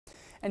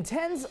and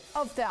tens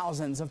of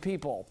thousands of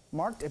people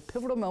marked a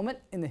pivotal moment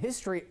in the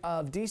history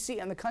of D.C.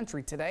 and the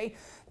country today.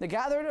 They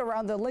gathered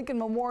around the Lincoln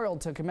Memorial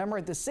to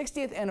commemorate the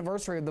 60th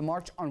anniversary of the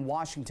March on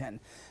Washington.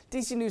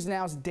 DC News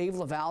Now's Dave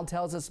Laval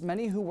tells us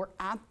many who were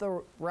at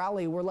the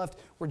rally were left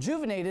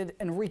rejuvenated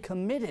and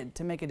recommitted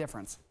to make a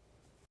difference.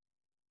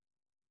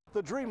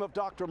 The dream of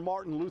Dr.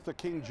 Martin Luther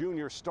King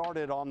Jr.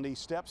 started on these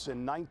steps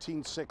in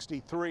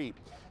 1963.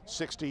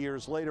 60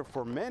 years later,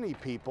 for many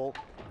people,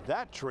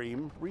 that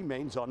dream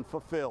remains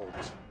unfulfilled.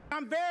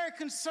 I'm very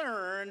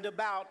concerned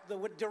about the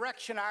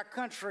direction our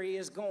country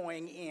is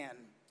going in.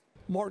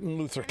 Martin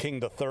Luther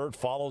King III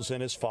follows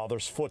in his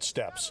father's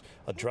footsteps,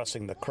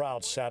 addressing the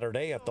crowd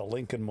Saturday at the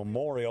Lincoln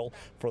Memorial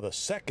for the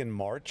second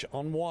march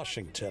on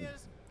Washington.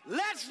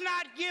 Let's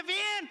not give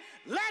in.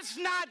 Let's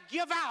not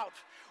give out.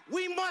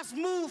 We must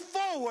move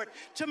forward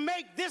to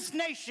make this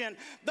nation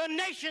the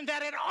nation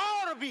that it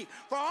ought to be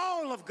for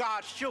all of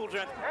God's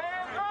children.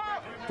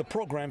 The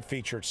program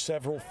featured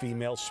several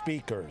female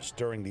speakers.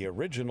 During the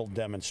original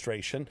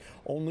demonstration,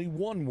 only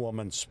one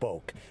woman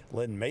spoke.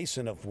 Lynn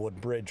Mason of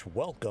Woodbridge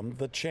welcomed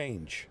the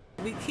change.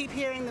 We keep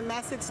hearing the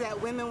message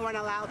that women weren't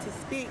allowed to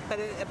speak, but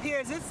it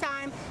appears this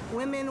time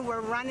women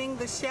were running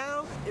the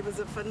show. It was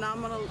a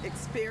phenomenal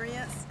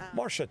experience.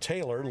 Marcia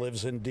Taylor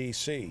lives in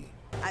D.C.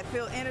 I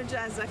feel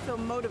energized, I feel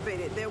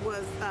motivated. There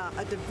was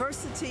a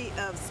diversity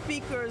of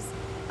speakers,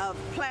 of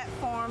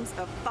platforms,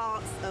 of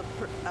thoughts,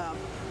 of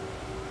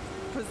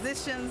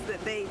positions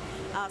that they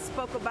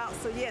spoke about.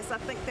 So yes, I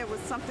think there was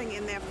something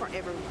in there for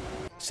everyone.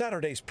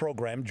 Saturday's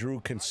program drew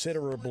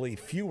considerably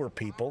fewer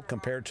people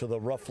compared to the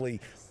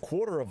roughly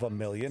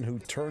 250,000 who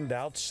turned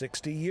out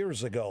 60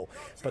 years ago.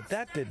 But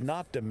that did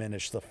not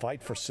diminish the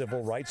fight for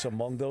civil rights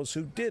among those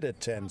who did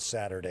attend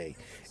Saturday,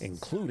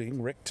 including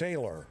Rick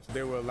Taylor.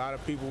 There were a lot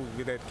of people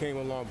that came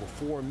along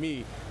before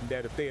me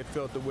that if they had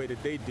felt the way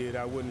that they did,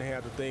 I wouldn't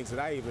have the things that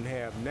I even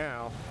have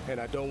now, and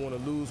I don't want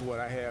to lose what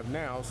I have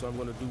now, so I'm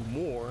going to do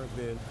more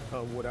than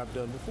what I've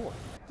done before.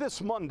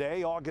 This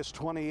Monday, August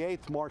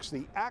 28th, marks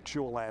the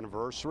actual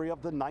anniversary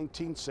of the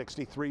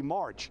 1963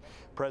 march.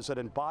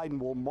 President Biden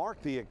will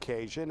mark the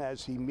occasion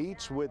as he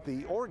meets with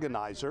the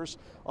organizers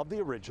of the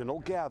original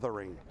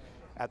gathering.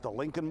 At the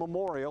Lincoln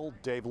Memorial,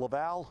 Dave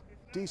Laval,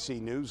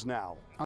 DC News Now.